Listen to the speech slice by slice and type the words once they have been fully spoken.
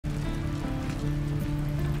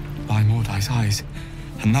by Mordai's eyes.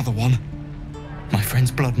 Another one. My friend's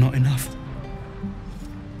blood not enough.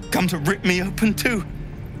 Come to rip me open too.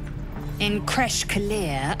 In Kresh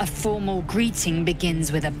Kalir, a formal greeting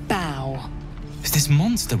begins with a bow. Is this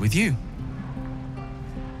monster with you?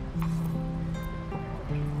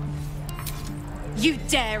 You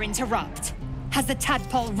dare interrupt? Has the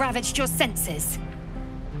tadpole ravaged your senses?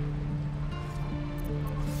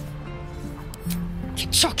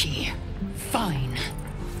 Kichoki. Fine.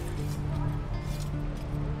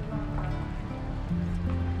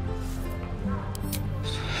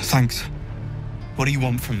 Thanks. What do you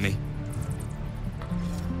want from me?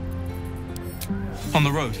 On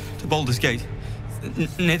the road to Baldur's Gate,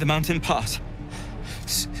 near the mountain pass.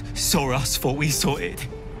 Saw us, thought we saw it.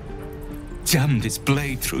 Jammed its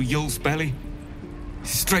blade through Yul's belly.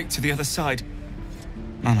 Straight to the other side.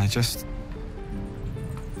 Man, I just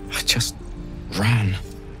ran.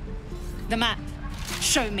 The map.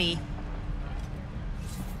 Show me.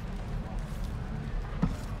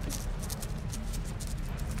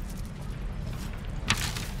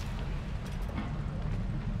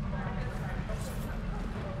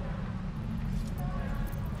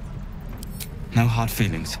 No hard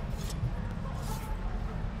feelings.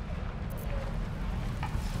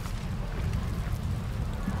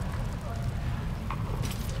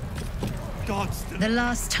 The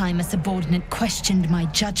last time a subordinate questioned my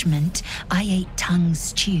judgment, I ate tongue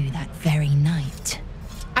stew that very night.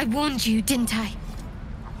 I warned you, didn't I?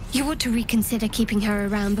 You ought to reconsider keeping her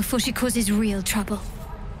around before she causes real trouble.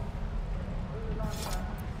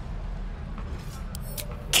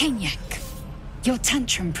 Kenyak, your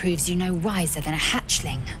tantrum proves you no wiser than a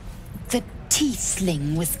hatchling. The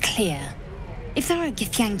T-sling was clear. If there are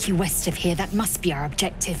Githyanki west of here, that must be our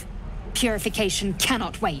objective. Purification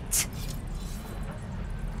cannot wait.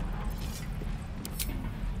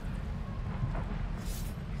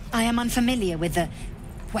 I am unfamiliar with the...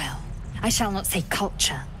 well, I shall not say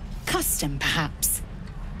culture. Custom, perhaps.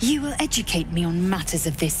 You will educate me on matters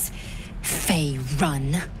of this Fey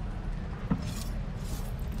run.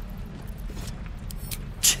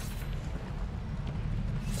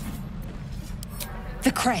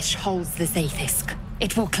 The Kresh holds the Zaithisk.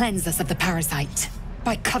 It will cleanse us of the parasite.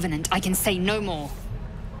 By covenant, I can say no more.